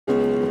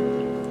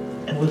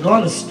We're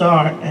going to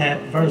start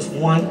at verse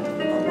 1. All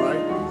right.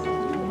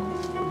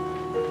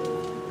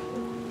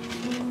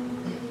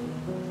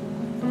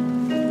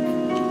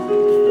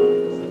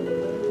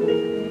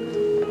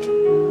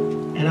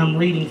 And I'm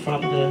reading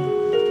from I'm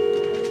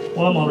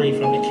going to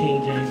read from the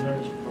King James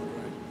Version.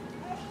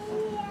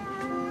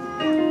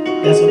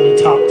 That's what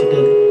we talk to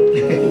do.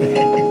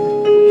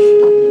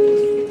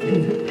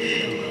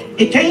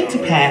 It came to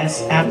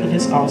pass after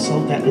this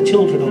also that the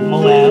children of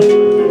Moab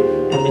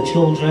and the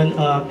children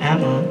of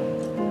Ammon,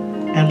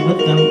 and with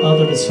them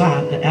other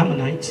beside the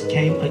Ammonites,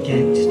 came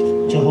against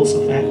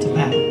Jehoshaphat to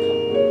battle.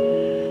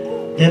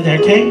 Then there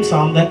came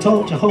some that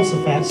told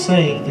Jehoshaphat,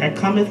 saying, there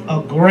cometh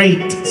a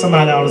great,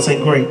 somebody ought to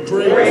say great,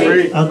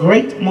 a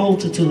great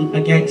multitude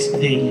against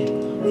thee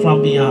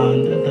from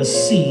beyond the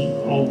sea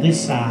on this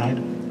side,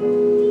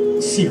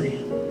 Syria.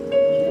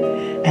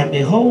 And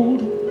behold,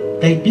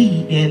 they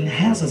be in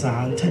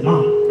Hazazon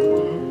Tamar,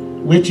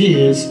 which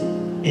is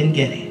En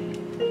Gedi.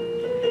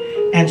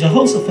 And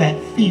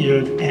Jehoshaphat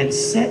feared and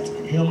set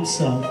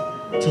himself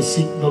to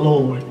seek the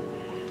Lord,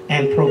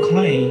 and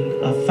proclaimed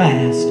a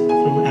fast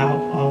throughout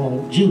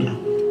all Judah.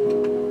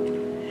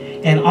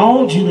 And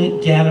all Judah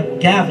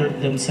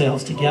gathered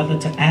themselves together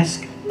to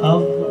ask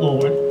of the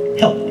Lord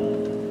help.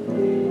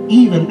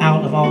 Even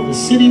out of all the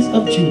cities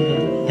of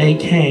Judah they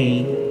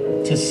came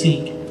to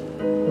seek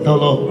the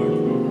Lord.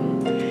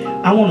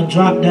 I want to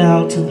drop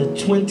down to the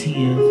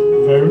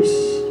 20th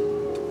verse,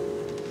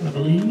 I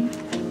believe,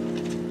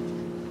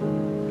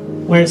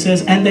 where it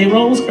says, and they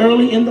rose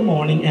early in the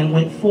morning and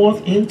went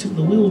forth into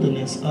the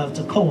wilderness of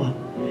Tekoa.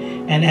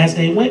 And as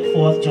they went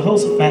forth,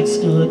 Jehoshaphat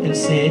stood and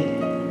said,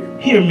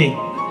 hear me,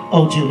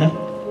 O Judah,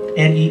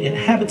 and ye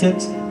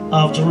inhabitants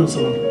of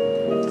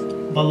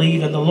Jerusalem.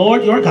 Believe in the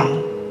Lord your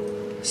God,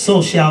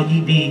 so shall ye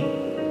be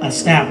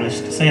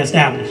established. Say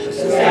established.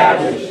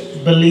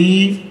 Established.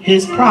 Believe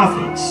his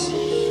prophets,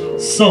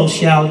 so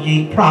shall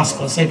ye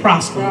prosper. Say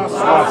prosper.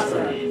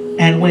 Prosper.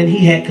 And when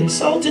he had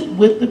consulted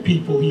with the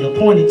people, he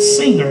appointed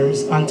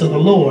singers unto the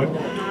Lord,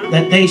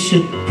 that they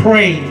should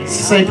praise,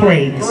 say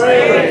praise,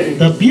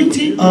 the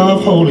beauty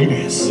of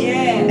holiness,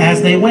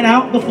 as they went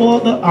out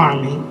before the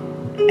army,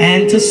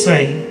 and to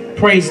say,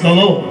 praise the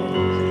Lord,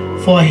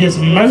 for his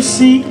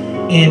mercy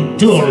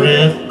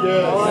endureth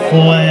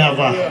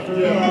forever.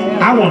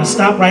 I want to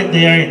stop right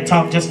there and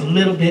talk just a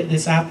little bit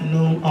this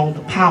afternoon on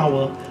the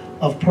power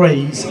of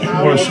praise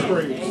and worship.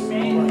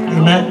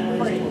 Amen.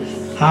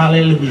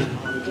 Hallelujah.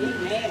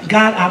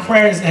 God, our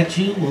prayer is that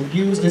you will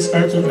use this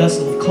earthen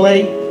vessel of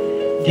clay,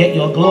 get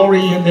your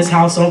glory in this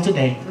house on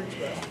today.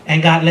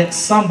 And God, let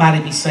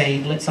somebody be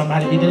saved, let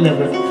somebody be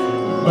delivered,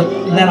 but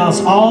let us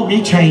all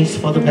be changed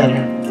for the better.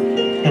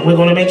 And we're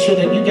going to make sure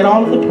that you get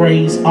all of the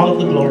praise, all of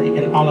the glory,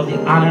 and all of the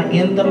honor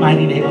in the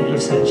mighty name of your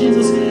Son,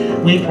 Jesus.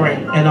 We pray,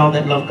 and all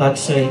that love God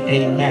say,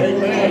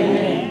 amen.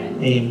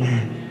 Amen.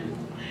 Amen.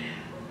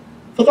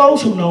 For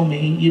those who know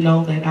me, you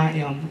know that I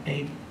am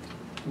a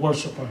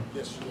worshiper.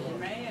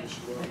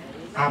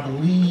 I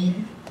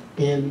believe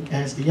in,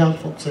 as the young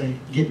folks say,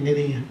 getting it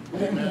in.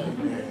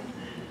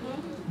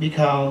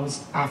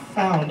 Because I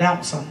found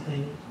out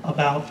something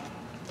about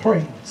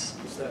praise.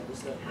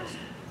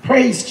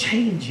 Praise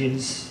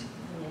changes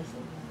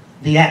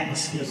the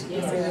atmosphere.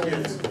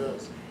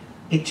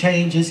 It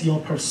changes your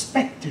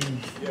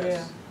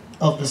perspective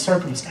of the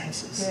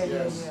circumstances.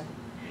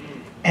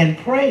 And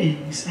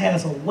praise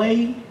has a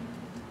way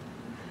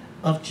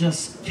of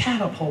just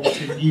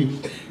catapulting you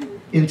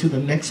into the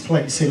next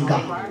place in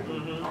God.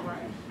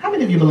 How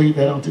many of you believe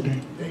that on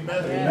today?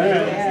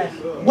 Amen.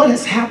 What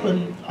has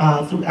happened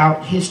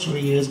throughout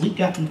history is we've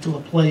gotten to a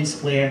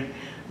place where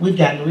we've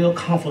gotten real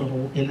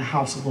comfortable in the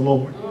house of the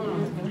Lord.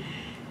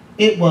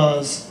 It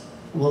was,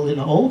 well, in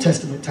the Old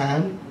Testament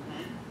time,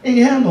 they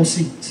didn't have no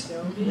seats.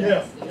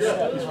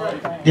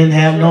 Didn't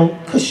have no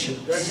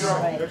cushions.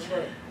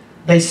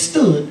 They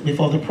stood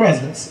before the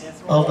presence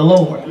of the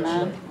Lord.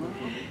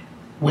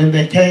 When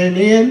they came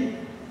in,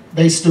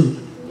 they stood.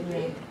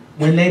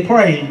 When they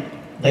prayed,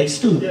 they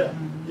stood.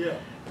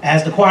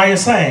 As the choir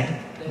sang,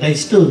 they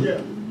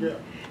stood.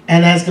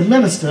 And as the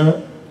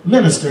minister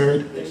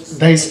ministered,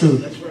 they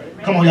stood.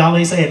 Come on, y'all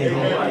ain't saying it.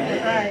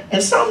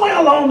 And somewhere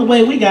along the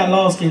way, we got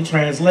lost in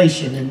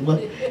translation. And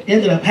what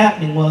ended up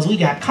happening was we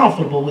got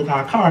comfortable with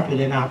our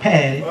carpet and our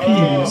padded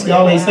pews.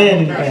 Y'all ain't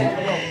saying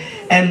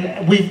anything.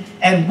 And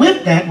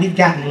with that, we've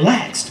gotten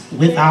laxed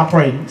with our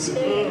praise.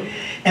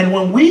 And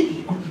when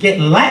we get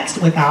laxed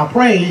with our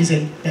praise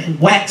and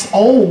wax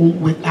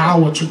old with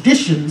our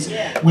traditions,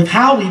 with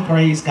how we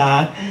praise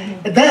God,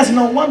 there's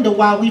no wonder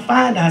why we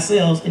find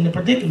ourselves in the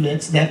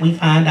predicaments that we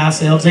find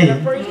ourselves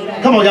in.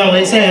 Come on, y'all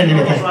ain't saying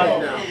anything.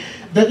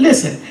 But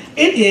listen,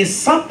 it is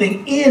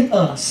something in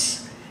us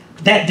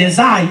that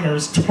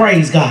desires to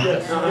praise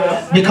God.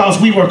 Because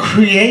we were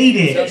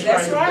created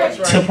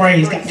to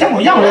praise God. Come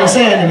on, y'all ain't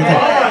saying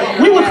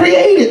anything. We were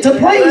created to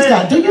praise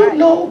God. Do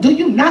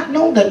you not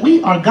know that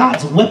we are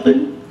God's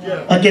weapon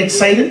against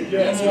Satan?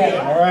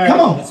 Come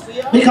on.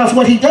 Because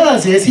what he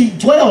does is he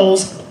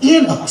dwells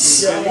in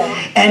us.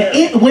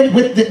 And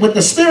with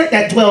the spirit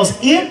that dwells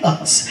in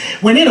us,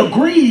 when it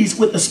agrees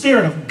with the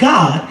Spirit of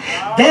God,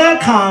 there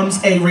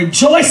comes a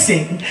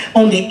rejoicing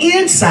on the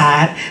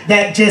inside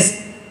that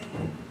just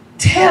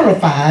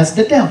terrifies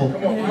the devil,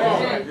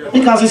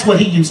 because it's what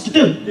he used to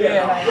do.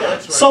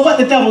 So what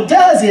the devil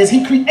does is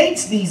he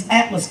creates these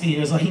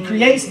atmospheres, or he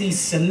creates these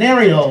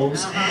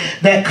scenarios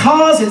that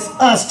causes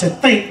us to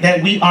think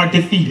that we are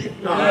defeated.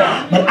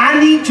 But I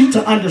need you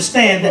to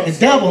understand that the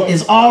devil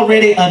is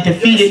already a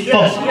defeated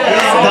foe.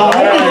 The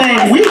only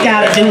thing we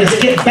got to do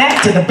is get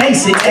back to the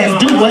basics and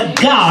do what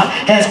God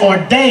has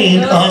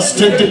ordained us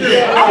to do.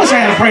 I wish I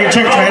had a prayer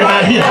church right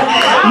about here.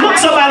 Look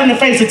somebody in the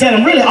face and tell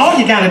them, really, all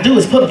you got to do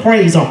is put a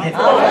praise on it.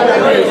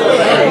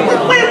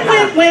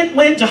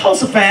 When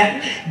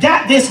Jehoshaphat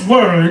got this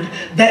word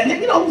that,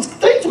 you know,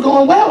 things were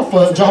going well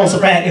for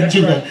Jehoshaphat and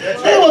Judah.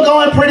 They were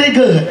going pretty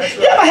good.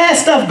 You ever had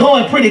stuff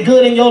going pretty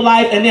good in your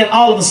life and then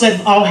all of a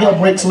sudden all hell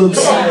breaks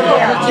loose?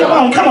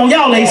 Come on,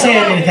 y'all ain't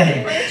saying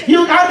anything.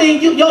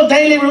 Your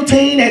daily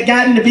routine had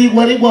gotten to be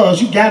what it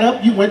was. You got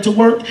up, you went to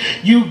work,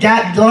 you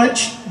got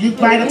lunch, you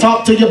might have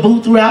talked to your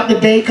boo throughout the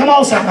day. Come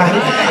on, somebody.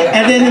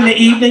 And then in the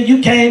evening, you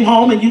came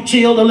home and you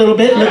chilled a little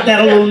bit, looked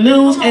at a little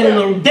news, ate a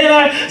little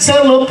dinner,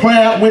 said a little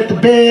prayer, went to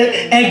bed,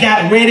 and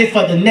got ready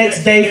for the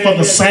next day for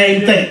the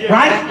same thing,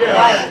 right?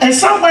 And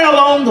somewhere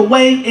along the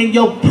way in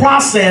your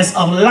process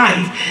of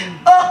life,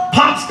 up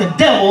pops the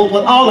devil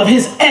with all of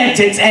his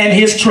antics and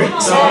his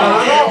tricks.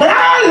 But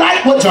I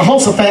like what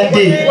Jehoshaphat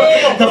did.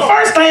 The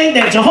first thing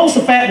that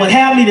Jehoshaphat would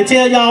have me to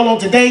tell y'all on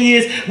today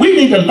is we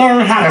need to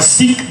learn how to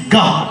seek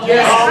God.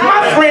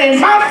 My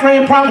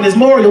friend Prophetess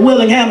Moria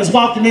Willingham has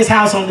walked in this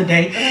house on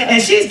today,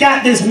 and she's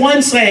got this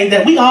one saying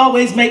that we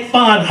always make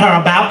fun of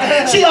her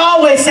about. She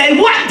always say,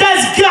 "What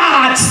does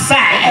God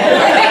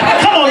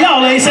say?" Come on,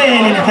 y'all ain't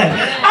saying anything.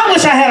 I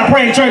wish I had a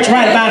praying church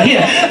right about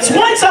here.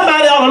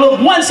 Somebody ought to look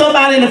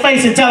somebody in the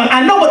face and tell them,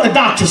 "I know what the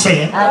doctor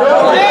said.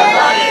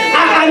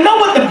 I know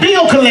what the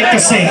bill collector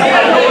said.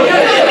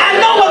 I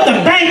know what the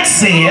bank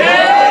said.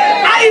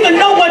 I even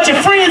know what your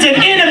friends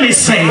and enemies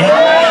said.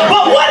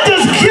 But what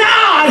does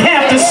God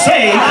have to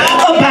say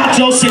about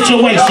your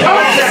situation?"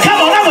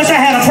 Come on, I wish I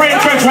had a praying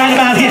church right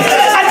about here.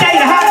 I tell you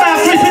to high five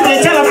 3 people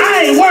and tell them,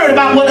 I ain't worried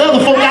about what other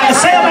folk got to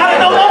say about it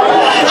no more.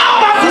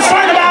 All I'm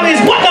concerned about is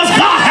what does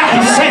God have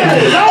to say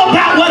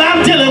about what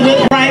I'm dealing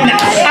with right now.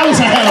 I wish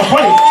I had a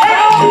praying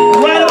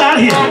church right about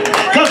here.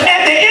 Because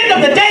at the end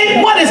of the day,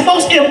 what is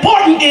most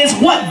important is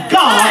what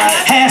God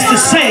has to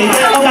say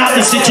about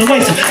the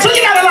situation. So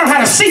you got to learn how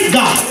to seek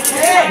God.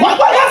 What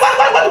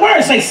the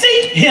word say?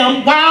 Seek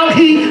him while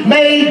he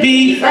may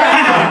be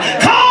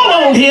found. Call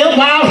on him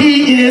while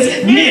he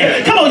is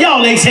near. Come on,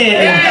 y'all ain't saying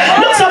that.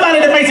 Look somebody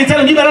in the face and tell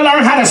them you better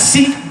learn how to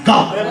seek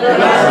God.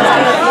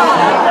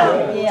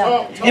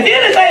 If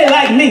you're anything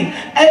like me,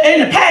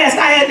 in the past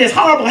I had this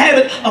horrible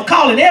habit of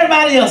calling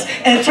everybody else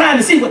and trying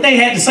to see what they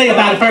had to say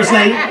about it, First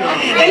Lady.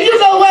 And you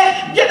know what?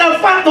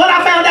 What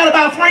I found out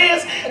about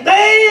friends,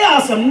 they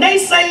are some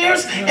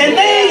naysayers, and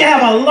they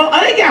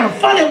got a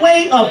funny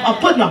way of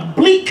putting a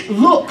bleak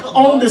look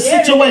on the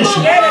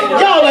situation.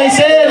 Y'all ain't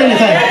said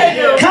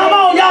anything. Come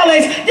on, y'all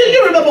ain't.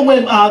 You remember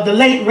when the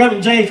late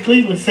Reverend James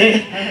Cleveland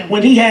said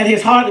when he had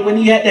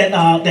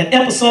that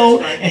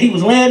episode and he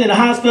was laying in the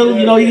hospital,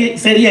 you know, he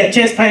said he had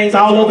chest pains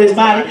all over his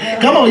body.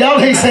 Come on, y'all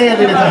ain't saying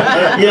anything.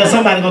 Yeah,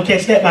 somebody gonna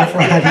catch that by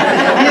Friday.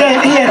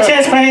 He had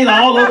chest pains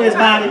all over his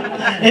body.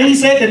 And he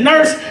said the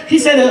nurse, he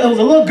said it was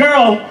a little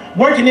girl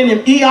working in the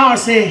ER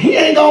said, he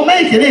ain't gonna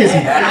make it, is he?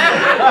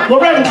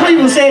 Well, Reverend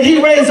Cleveland said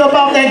he raised up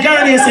off that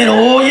gurney and said,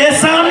 oh,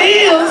 yes, I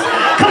is.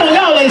 Come on,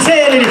 y'all ain't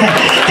saying anything.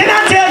 Can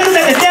I tell you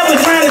that the devil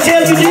is trying to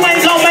tell you you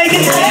ain't gonna make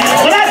it?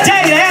 But I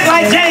tell you to act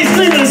like James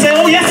Cleveland and say,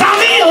 oh, yes, I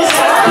is.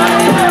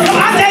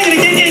 I tell you to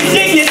get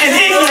indignant and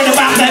ignorant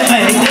about that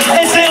thing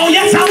and say, oh,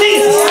 yes, I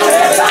is.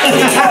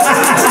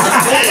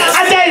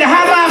 I tell you to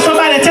high five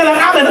somebody and tell them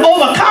I'm an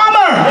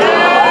overcomer.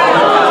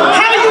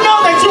 How do you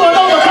know that you're an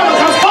overcomer?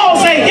 Because Paul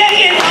said,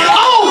 yeah, in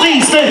all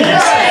these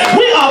things,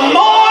 we are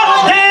more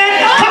than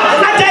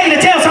conquerors. I tell you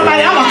to tell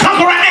somebody I'm a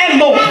conqueror and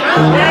more.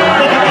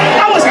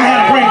 I wish I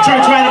had a praying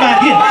church right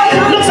about here.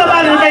 Look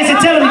somebody in the face and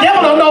tell them the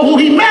devil don't know who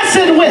he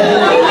messing with.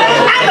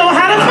 I know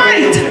how to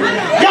fight.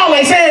 Y'all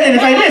ain't saying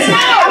anything. Listen,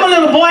 I'm a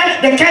little boy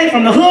that came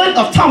from the hood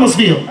of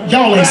Thomasville.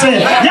 Y'all ain't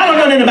saying. Y'all don't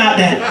know nothing about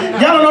that.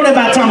 Y'all don't know nothing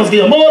about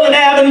Thomasville. Moreland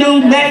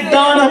Avenue,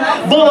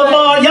 McDonough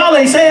Boulevard. Y'all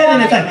ain't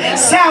saying anything.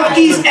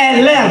 Southeast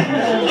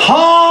Atlanta.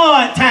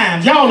 Hard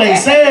times. Y'all ain't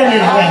saying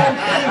anything.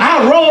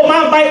 I rode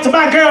my bike to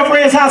my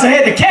girlfriend's house and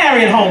had to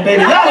carry it home,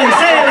 baby. Y'all ain't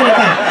saying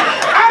anything.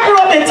 I grew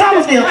up in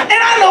Thomasville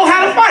and I know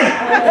how to fight.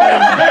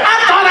 I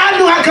thought I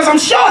knew how because I'm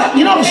short.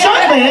 You know, I'm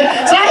short, man.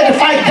 So I had to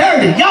fight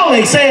dirty. Y'all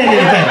ain't saying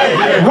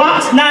anything.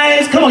 Rocks,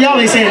 knives. Come on, y'all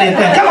ain't saying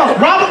anything. Come on,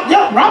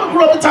 Robert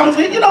grew up in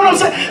Thomasville. You know what I'm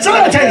saying? So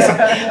let me tell you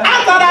something.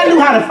 I thought I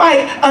knew how to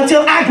fight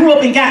until I grew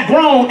up and got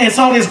grown and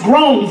saw this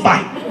grown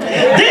fight.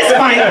 This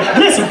fight,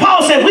 listen,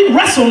 Paul said we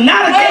wrestle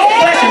not against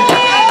flesh and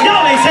blood.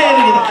 Y'all ain't saying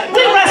anything.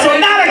 We wrestle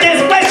not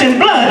against flesh and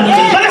blood,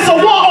 but it's a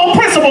war on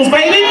principles,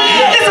 baby.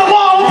 It's a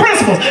war on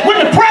principles.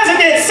 When the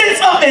president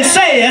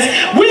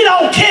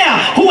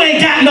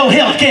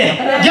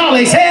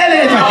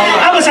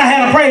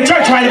praying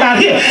church right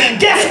about here.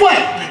 Guess what?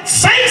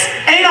 Saints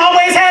ain't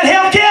always had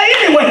health care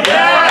anyway.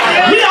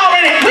 We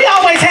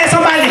always had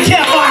somebody to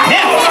care for our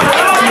health.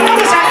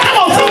 Come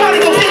on, somebody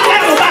go get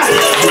that somebody.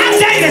 I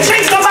tell you to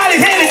shake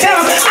somebody's hand and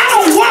tell them, I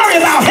don't worry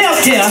about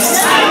health care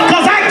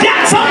because I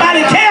got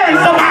somebody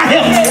caring for my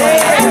health.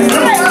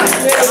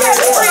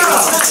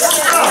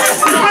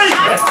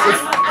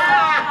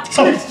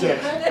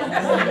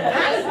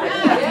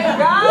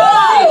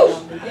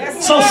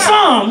 So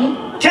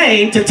some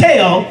came to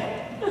tell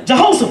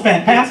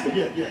Jehoshaphat, Pastor,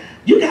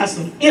 you got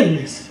some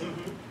enemies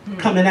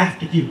coming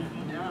after you.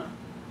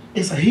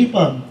 It's a heap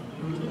of them.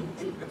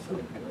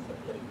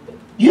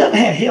 You ever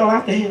had hell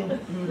after hell?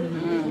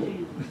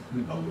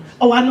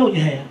 Oh, I know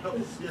you have.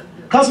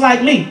 Because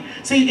like me,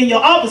 see, in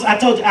your office, I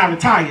told you I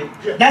retired.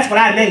 That's what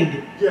I named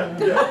it.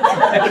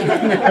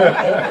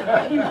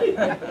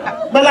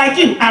 But like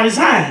you, I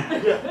resigned.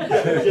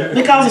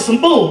 Because of some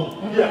bull.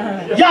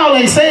 Y'all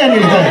ain't saying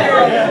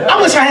anything.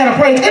 I wish I had a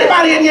praying.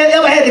 Anybody in here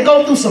ever had to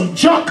go through some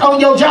junk on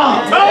your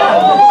job?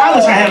 I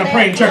wish I had a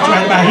praying church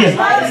right about here.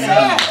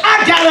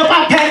 I got up,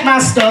 I packed my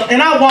stuff,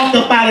 and I walked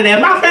up out of there.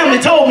 My family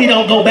told me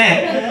don't go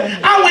back.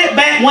 I went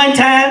back one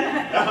time,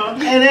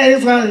 and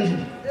it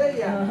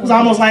was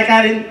almost like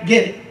I didn't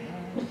get it.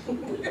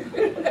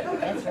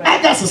 I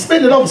got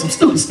suspended over some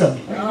stupid stuff.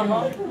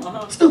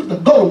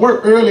 Stupid. Go to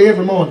work early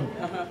every morning.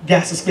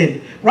 Got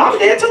suspended. Robert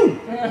did too.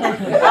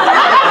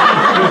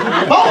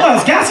 Both of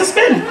us got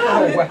suspended.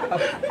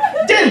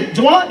 Didn't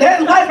Juwan? That's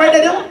his wife right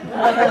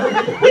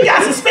there. We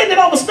got suspended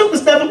over stupid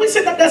stuff, and we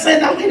sitting up there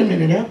saying, now wait a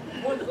minute now.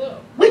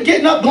 We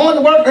getting up, going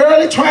to work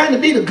early, trying to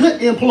be the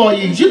good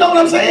employees. You know what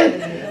I'm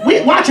saying?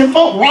 We watching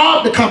folk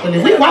rob the company.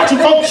 We watching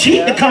folk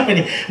cheat the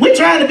company. We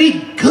trying to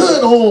be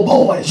good old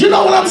boys. You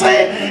know what I'm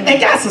saying? And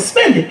got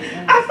suspended.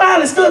 I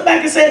finally stood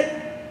back and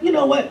said, you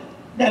know what?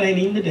 That ain't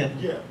even the devil.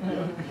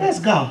 That's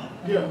God.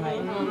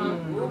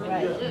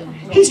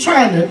 He's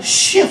trying to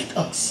shift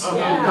us.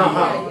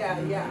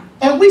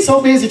 And we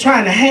so busy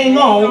trying to hang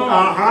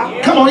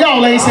on. Come on,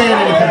 y'all ain't saying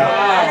anything.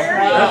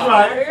 That's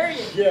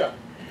right.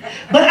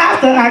 But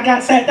after I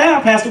got sat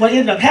down, Pastor, what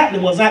ended up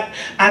happening was I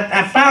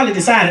finally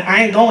decided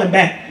I ain't going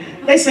back.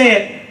 They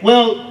said,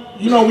 well,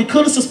 you know, we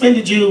could have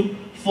suspended you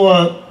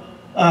for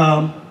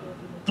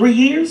 3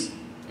 years.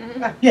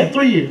 Yeah,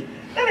 3 years.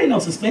 That ain't no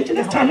suspension,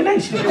 that's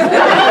termination. That's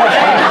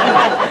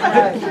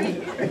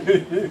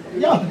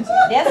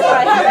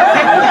right.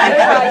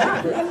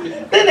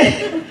 Then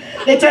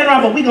they turn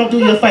around, but we gonna do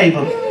you a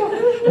favor.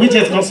 We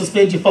just gonna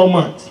suspend you 4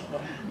 months.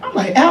 I'm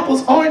like,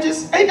 apples,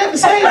 oranges, ain't that the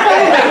same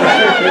thing?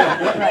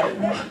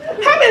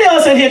 How many of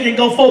us in here can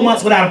go 4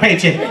 months without a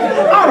paycheck?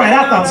 All right,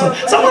 I thought so.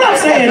 So what I'm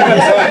saying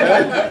is,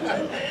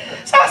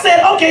 so I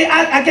said, okay,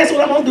 I guess what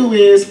I'm gonna do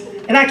is,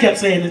 and I kept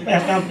saying this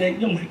past time today,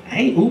 I'm like, I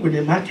ain't Ubering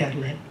in my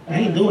Cadillac. I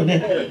ain't doing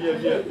that.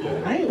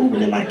 I ain't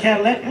Ubering in my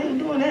Cadillac. I ain't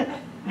doing that.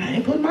 I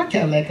ain't putting my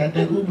Cadillac out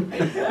there Uber.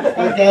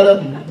 I got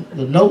up and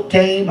the note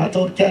came. I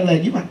told the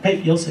Cadillac, you might pay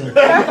for yourself.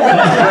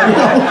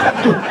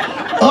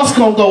 Us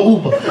gonna go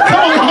Uber.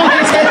 Come on,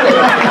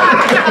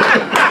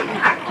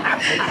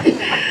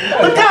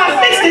 but God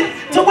fixed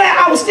it to where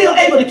I was still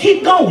able to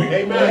keep going.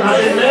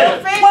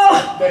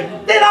 Well,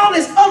 then all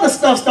this other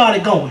stuff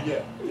started going.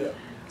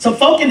 Some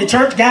folk in the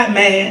church got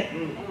mad.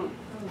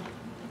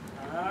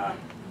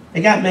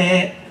 They got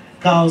mad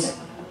because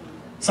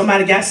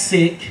somebody got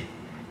sick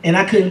and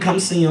I couldn't come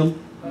see them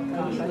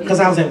because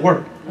I was at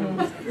work.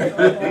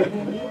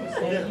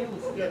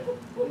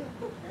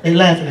 They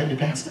laughing at me,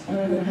 Pastor.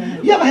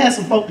 You ever had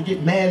some folk to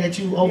get mad at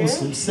you over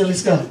some silly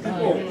stuff?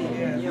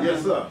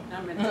 Yes, sir.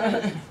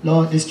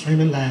 Lord, this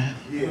streaming live.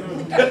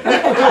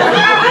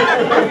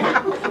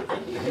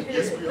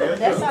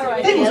 That's all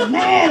right. They was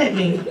mad at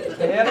me.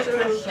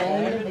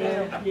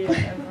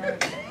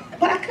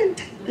 But I couldn't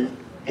take the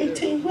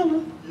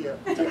 18-wheeler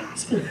to the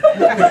hospital.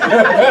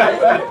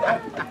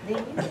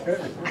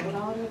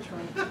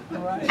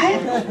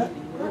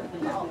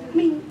 I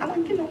mean, I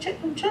wouldn't get no check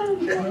from church.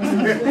 I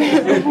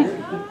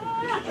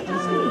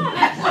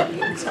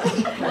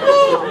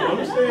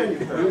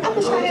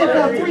wish I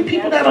had 3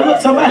 people that'll look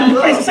somebody in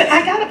the face and say,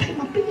 I gotta pay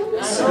my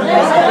bills.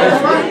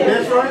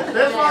 That's right.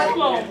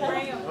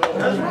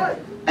 That's right.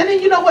 And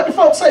then you know what the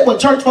folks say, what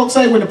church folks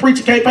say when the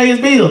preacher can't pay his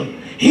bill?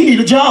 He need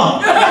a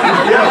job. Right.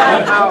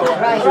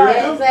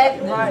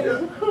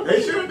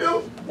 They sure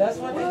do. That's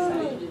what they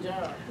say.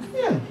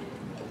 Yeah.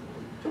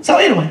 So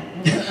anyway,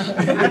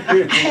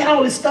 I had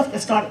all this stuff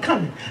that started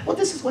coming. Well,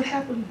 this is what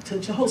happened to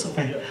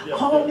Jehoshaphat.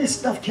 All this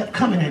stuff kept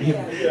coming at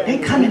him. They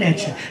coming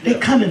at you. They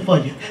coming for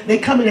you. They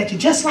coming at you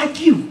just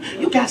like you.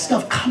 You got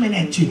stuff coming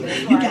at you.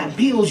 You got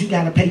bills you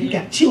got to pay. You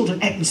got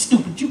children acting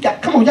stupid. You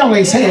got, come on, y'all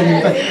ain't saying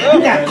anything.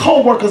 You got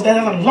co-workers that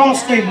have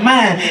lost their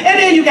mind. And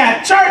then you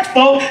got church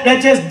folk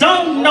that just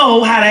don't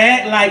know how to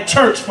act like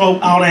church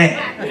folk ought to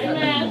act.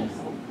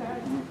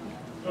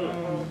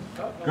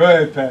 Go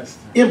ahead, Pastor.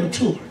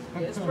 Immature.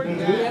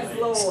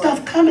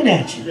 Stuff coming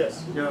at you.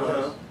 Yes.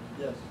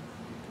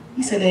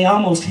 He said they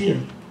almost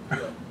here.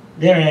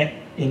 They're at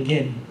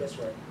Engedi. That's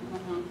right.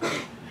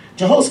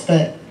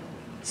 Jehoshaphat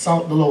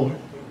sought the Lord.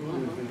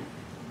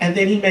 And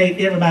then he made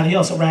everybody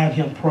else around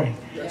him pray.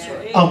 That's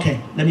right. Okay,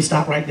 let me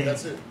stop right there.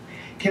 That's it.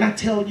 Can I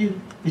tell you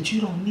that you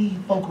don't need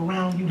folk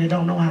around you that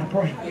don't know how to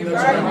pray? I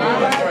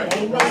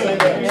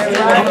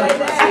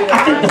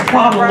think the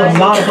problem with a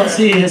lot of us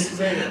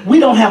is we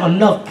don't have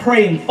enough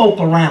praying folk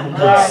around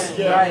us.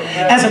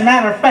 As a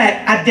matter of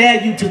fact, I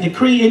dare you to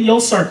decree in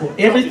your circle,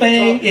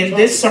 everything in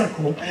this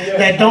circle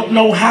that don't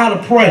know how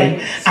to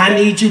pray, I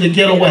need you to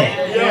get away.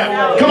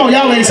 Come on,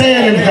 y'all ain't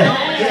saying anything.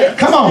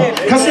 Come on.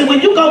 Because see,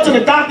 when you go to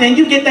the doctor and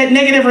you get that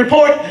negative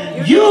report,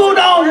 you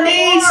don't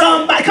need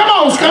somebody. Come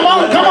on.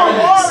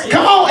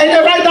 Ain't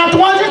that right, Dr.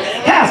 Wonder?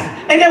 Pastor,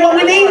 ain't that what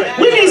we need?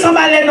 We need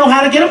somebody that know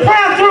how to get a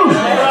prayer through.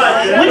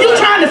 When you're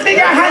trying to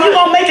figure out how you're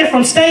going to make it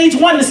from stage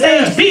 1 to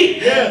stage B,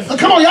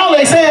 come on, y'all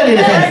ain't saying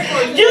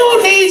anything.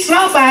 You need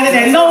somebody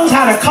that knows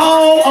how to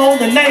call on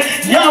the name.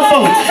 Young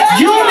folks,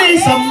 you need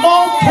some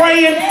more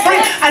praying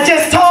friends. I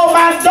just told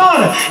my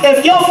daughter,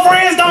 if your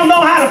friends don't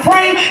know how to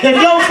pray, if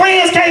your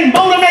friends can't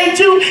motivate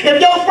you,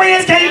 if your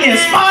friends can't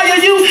inspire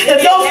you,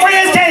 if your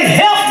friends can't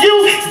help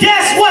you,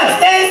 guess what?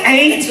 They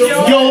ain't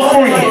your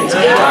friends.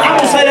 I'm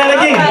going to say that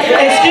again.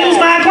 Excuse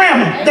my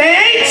grammar. They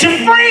ain't your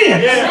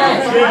friends.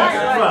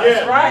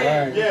 That's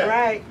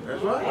right.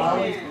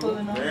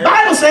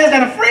 Bible says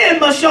that a friend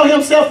must show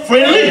himself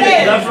friendly.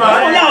 That's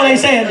right. Y'all ain't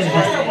saying this.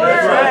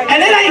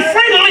 And it ain't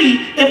friendly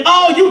if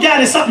all you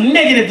got is something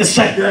negative to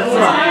say.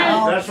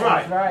 That's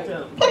right. That's right.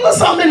 Put a little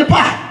something in the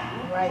pot.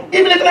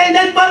 Even if it ain't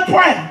nothing but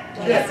prayer.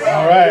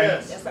 All right.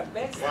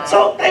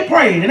 So they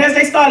prayed, and as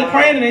they started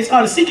praying and they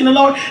started seeking the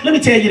Lord, let me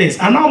tell you this,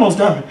 I'm almost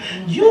done.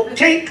 You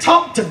can't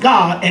talk to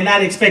God and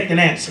not expect an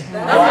answer.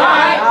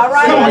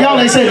 Come on, y'all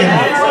ain't saying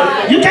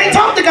that. You can't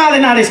talk to God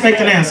and not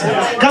expect an answer.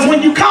 Because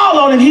when you call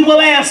on him, he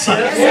will answer.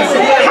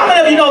 How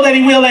many of you know that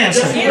he will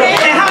answer?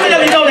 And how many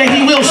of you know that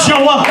he will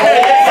show up?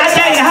 I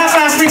tell you, high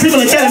five 3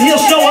 people and tell him he'll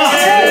show up.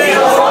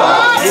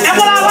 And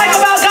what I like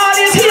about God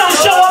is he don't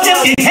show up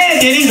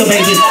empty-handed either,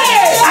 baby.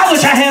 I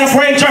wish I had a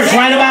praying church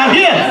right about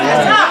here.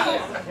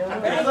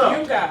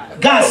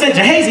 God said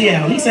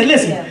Jehaziel, he said,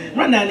 listen,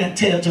 run down there and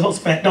tell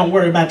Jehoshaphat, don't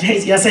worry about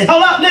Jehaziel. I said,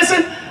 hold up,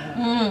 listen.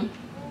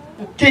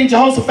 King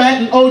Jehoshaphat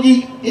and all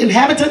ye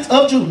inhabitants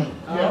of Judah.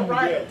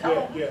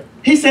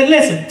 He said,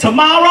 listen,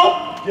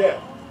 tomorrow,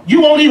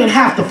 you won't even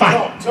have to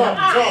fight.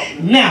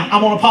 Now,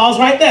 I'm going to pause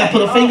right there,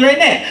 put a finger in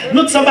that.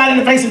 Look somebody in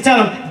the face and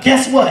tell them,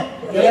 guess what?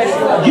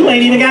 You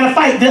ain't even got to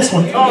fight this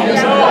one.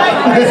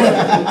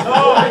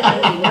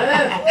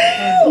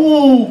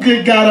 Ooh,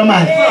 good God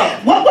Almighty.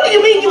 What do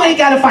you mean you ain't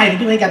got to fight it?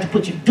 You ain't got to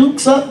put your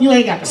dukes up. You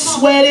ain't got to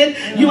sweat it.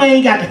 You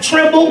ain't got to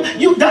tremble.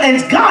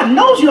 And God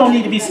knows you don't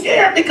need to be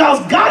scared because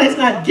God has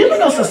not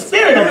given us a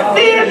spirit of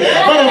fear,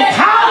 but of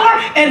power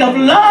and of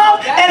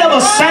love and of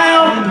a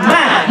sound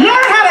mind.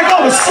 Learn how to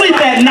go to sleep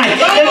at night.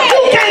 If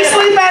you can't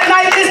sleep at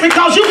night, it's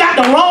because you got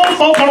the wrong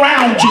folk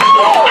around you.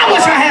 I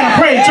wish I had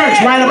a praying church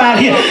right about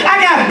here.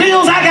 I got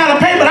bills I got to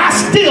pay, but I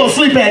still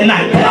sleep at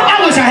night.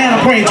 I wish I had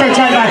a praying church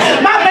right about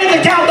here. My bank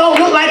account don't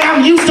look like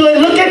I'm used to it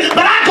looking,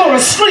 but I go to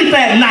sleep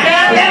at night.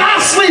 And I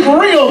sleep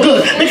real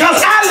good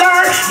because I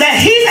learned that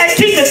he that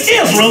keepeth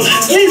Israel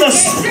neither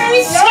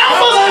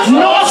slumbers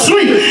nor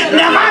sleep.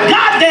 Now my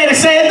God daddy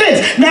said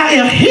this. Now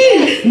if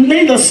he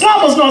neither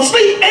slumbers nor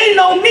sleep, ain't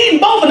no need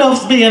both of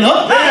us being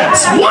up.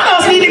 One of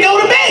us need to go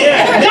to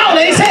bed. Y'all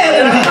ain't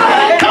saying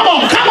that. Come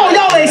on,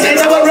 y'all ain't saying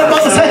that what Red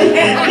Mother said.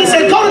 He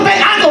said, go to bed,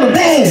 I go to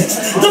bed.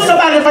 Look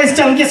somebody in the face and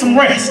tell him, get some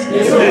rest.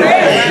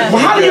 Well,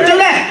 how do you do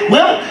that?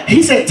 Well,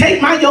 he said,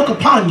 take my yoke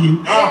upon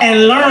you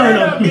and learn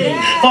of me.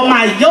 For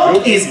my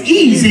yoke is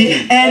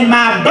easy and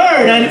my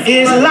burden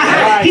is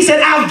light. He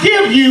said, I'll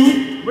give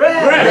you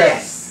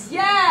rest.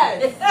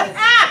 Yes.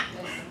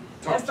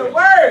 That's the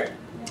word.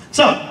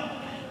 So,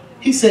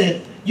 he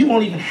said, you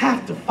won't even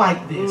have to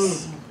fight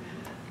this.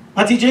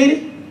 Auntie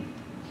Jeannie,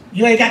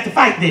 you ain't got to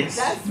fight this.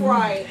 That's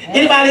right.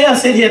 Anybody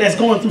else in here that's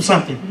going through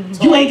something,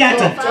 you ain't got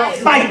to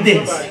fight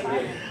this.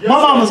 My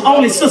mama's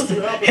only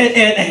sister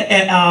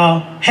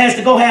has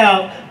to go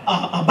have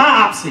a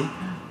biopsy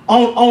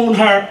on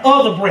her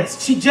other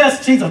breast. She's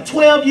a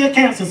 12-year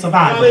cancer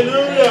survivor.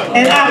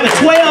 And after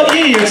 12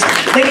 years,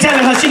 they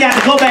telling her she got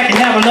to go back and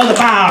have another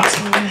biopsy.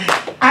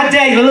 I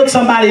dare you to look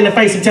somebody in the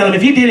face and tell them,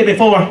 if he did it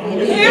before,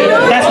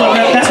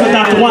 that's what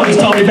Dr.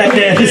 Wonders told me back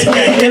there.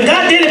 If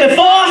God did it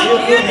before,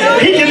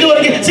 he can do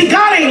it again. See,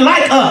 God ain't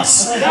like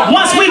us.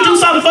 Once we do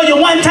something for you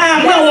one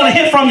time, we don't want to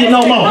hear from you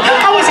no more.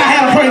 I wish I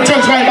had a praying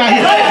church right about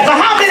here. But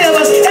how many of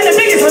us, and the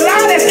biggest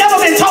lie that's ever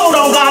been told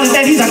on God is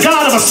that he's a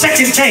God of a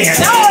second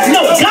chance.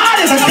 No,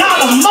 God is a God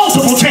of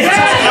multiple chances.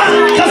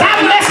 Because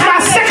I messed my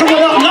second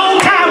one up a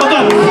long time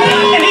ago.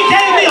 And he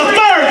gave me a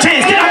third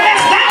chance. Then I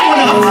messed that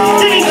one up.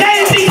 Then he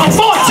gave me a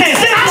fourth chance.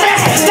 Then I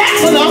messed that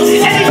one up.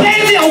 And he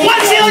gave me a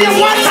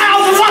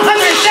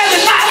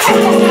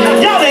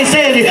 1,001,175. Y'all ain't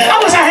saying it.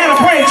 I wish I had a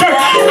praying church.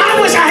 I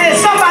wish I had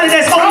somebody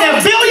that's on their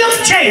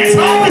billionth chance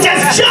to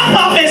just jump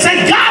up and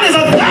say, God is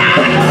a God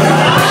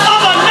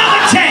of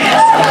another chance.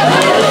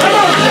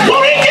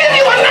 Will he give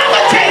you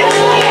another chance?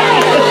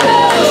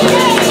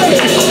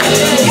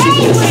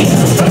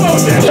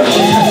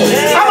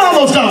 I'm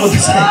almost done with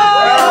this thing.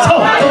 So,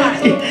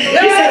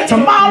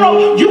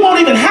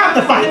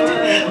 to fight.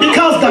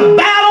 Because the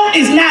battle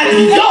is not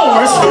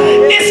yours,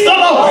 it's the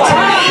Lord.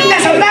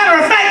 As a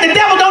matter of fact, the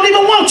devil don't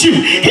even want you.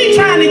 He's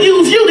trying to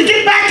use you to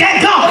get back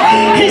at God.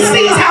 He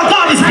sees how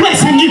God is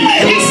blessing you.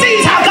 He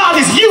sees how God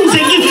is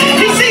using you.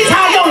 He sees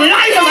how your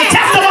life is a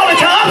testimony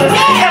to others.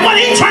 And what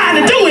he's trying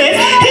to do is,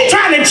 he's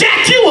trying to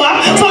jack you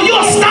up so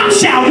you'll stop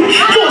shouting,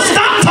 you'll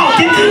stop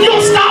talking,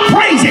 you'll stop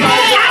praising.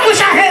 I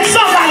wish I had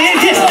somebody in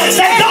here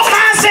that don't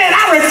mind saying,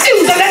 I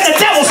refuse to let the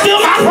devil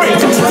steal my praise.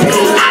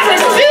 I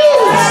refuse.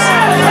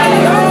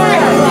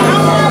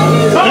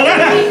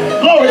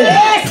 Glory to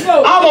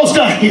God. Almost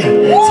done here.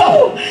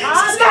 So,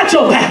 it's not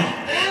your battle.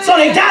 So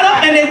they got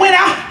up and they went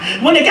out.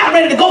 When they got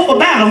ready to go for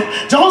battle,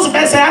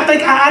 Jehoshaphat said, I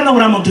think I know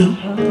what I'm going to do.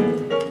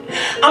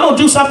 I'm going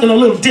to do something a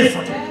little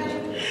different.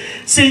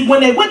 See,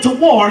 when they went to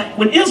war,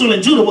 when Israel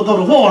and Judah would go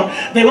to war,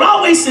 they would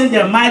always send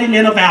their mighty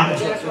men of valor.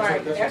 That's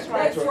right. That's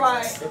right. That's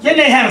right. Then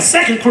they had a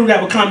second crew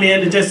that would come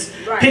in to just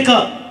pick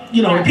up,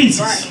 you know, the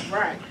pieces.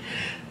 Right.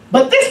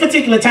 But this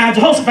particular time,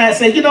 Jehoshaphat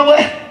said, you know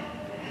what?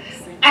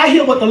 I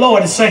hear what the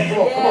Lord is saying.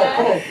 Come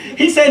on.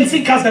 He said, see,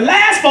 because the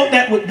last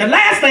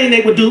thing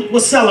they would do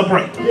was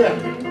celebrate. Yeah.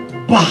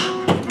 Bah.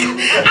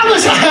 I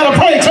wish I had a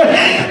prayer church.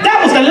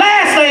 That was the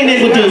last thing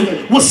they would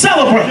do, was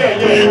celebrate.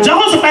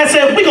 Jehoshaphat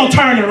said, we're going to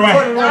turn it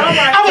around.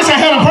 I wish I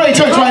had a prayer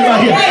church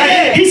right here.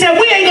 He said,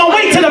 we ain't going to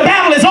wait till the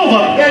battle is over.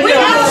 We're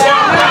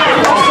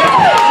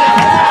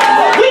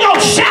going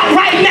to shout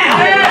right now.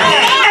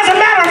 As a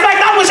matter of fact,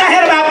 I wish I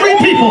had about 3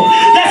 people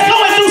that's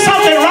going through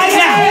something right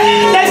now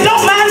that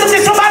don't mind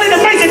looking somebody in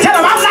the face and tell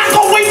them, I'm not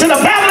going to wait till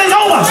the battle is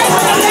over.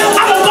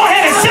 I'm going to go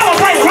ahead and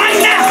celebrate right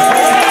now.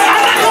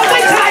 I'm not going to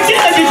wait till I get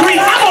the degree.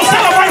 I'm going to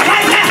celebrate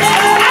right now.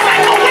 I'm not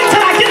going to wait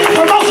till I get the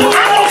promotion.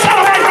 I'm going to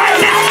celebrate right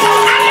now.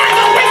 I'm not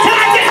going to wait till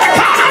I get the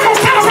car. I'm going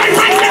to celebrate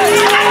right now.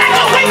 I'm not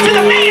going to wait till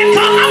the man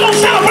comes. I'm going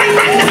to celebrate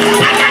right now.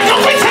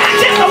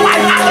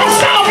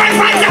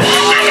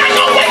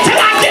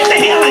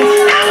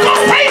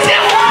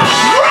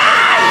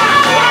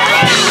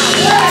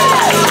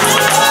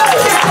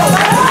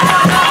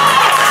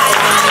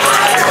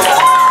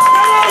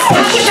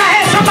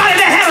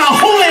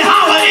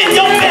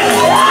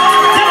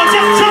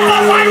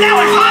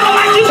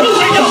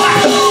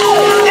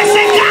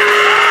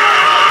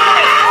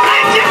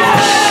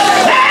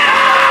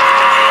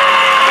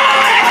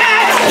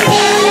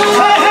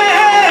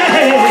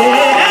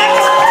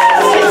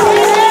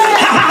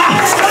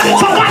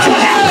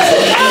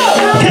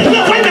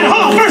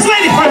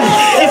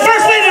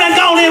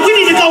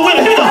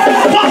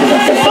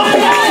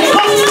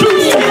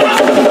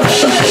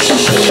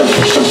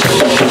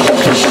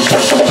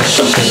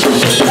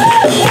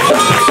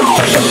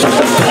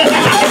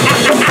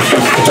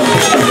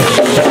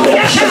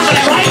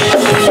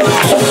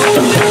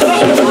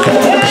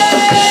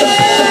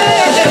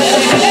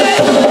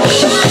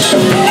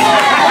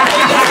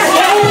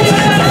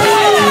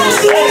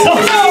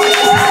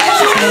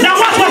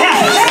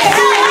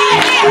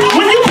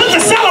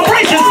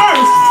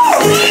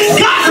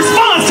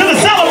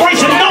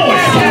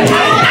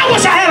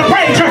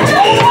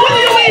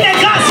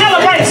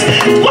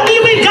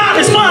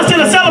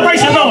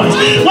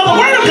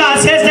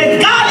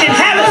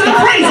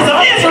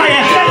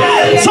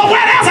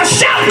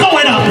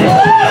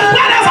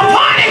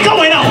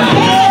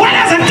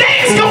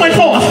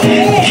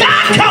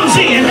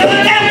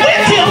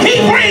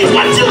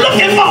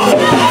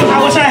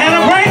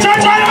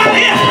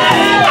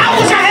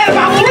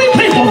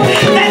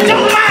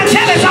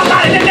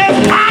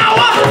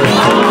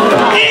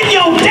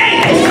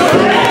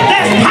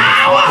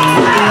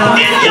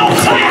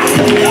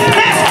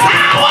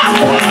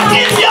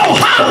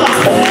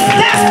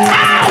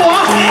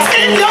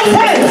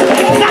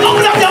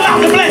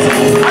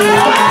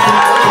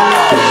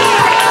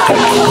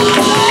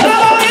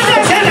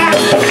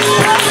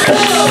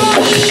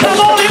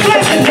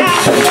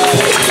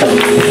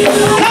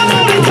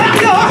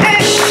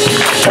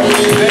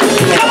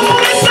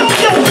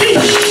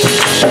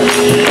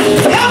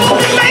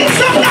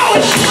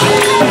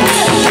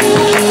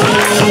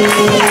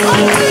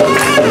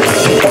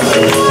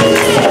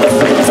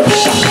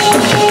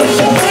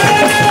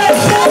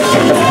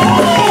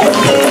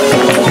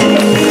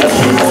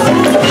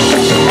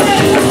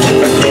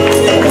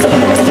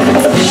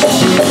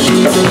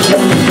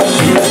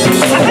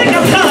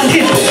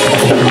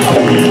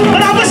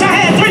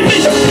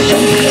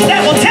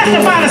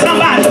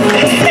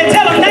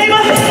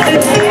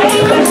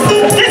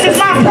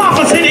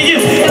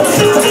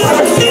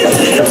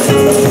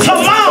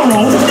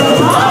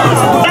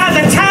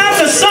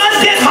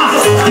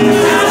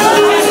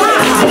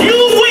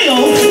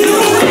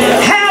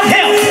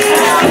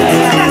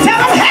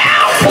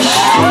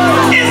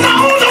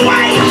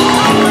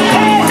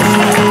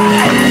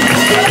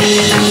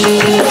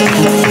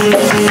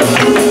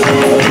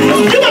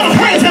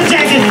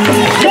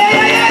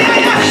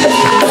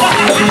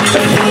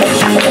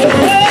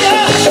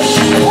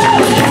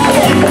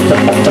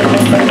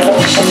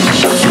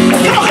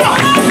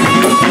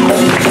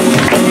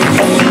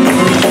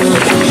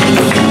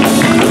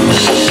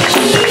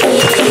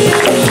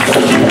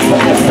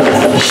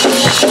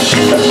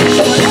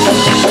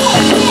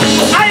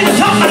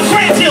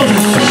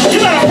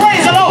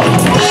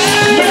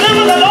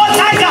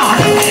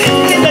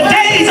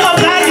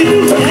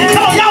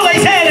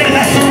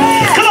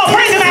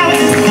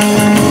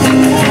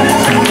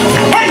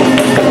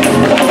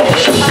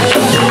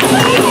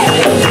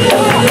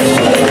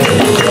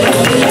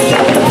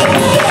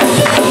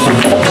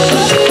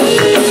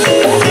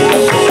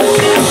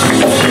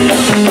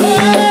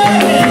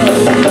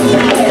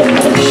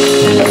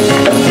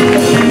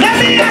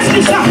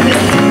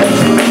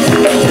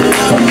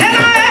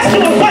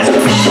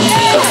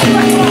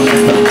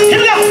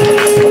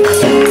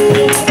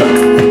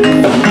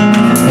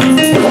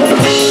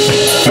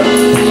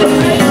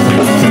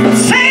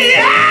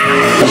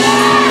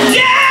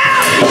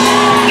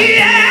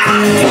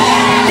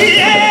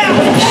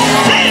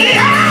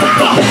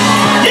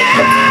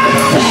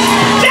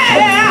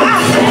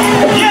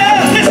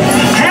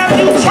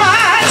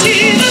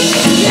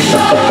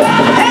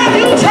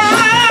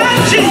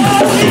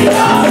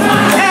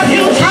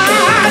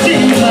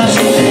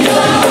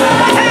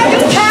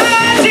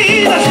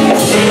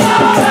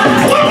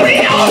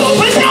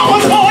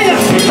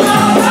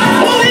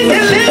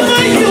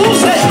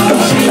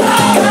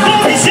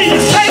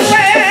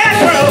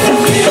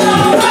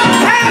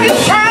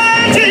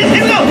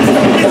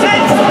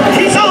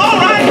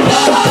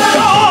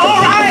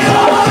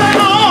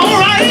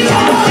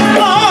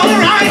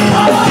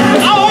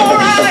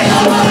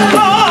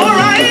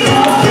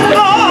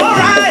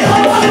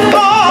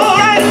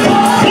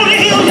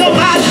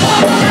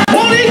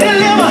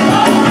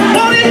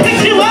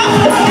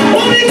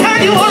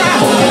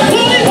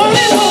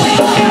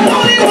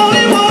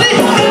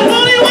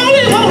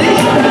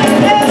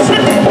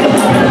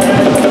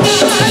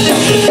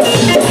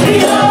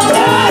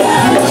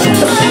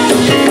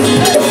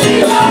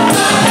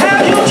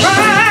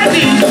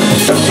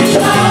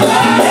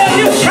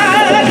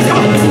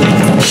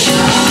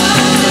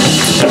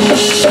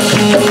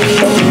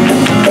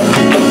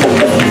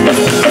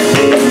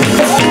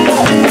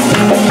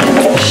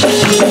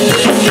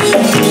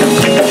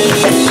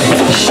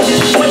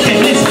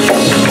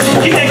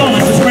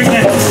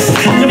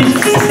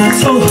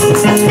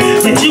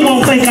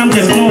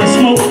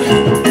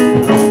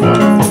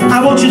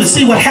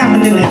 what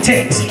happened in that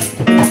text.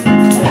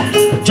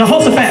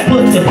 Jehoshaphat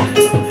put the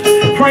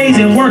praise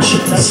and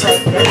worship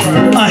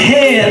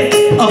ahead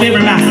of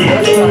everybody.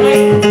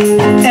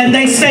 And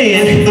they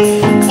said,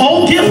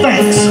 oh, give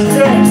thanks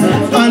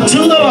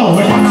unto the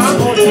Lord,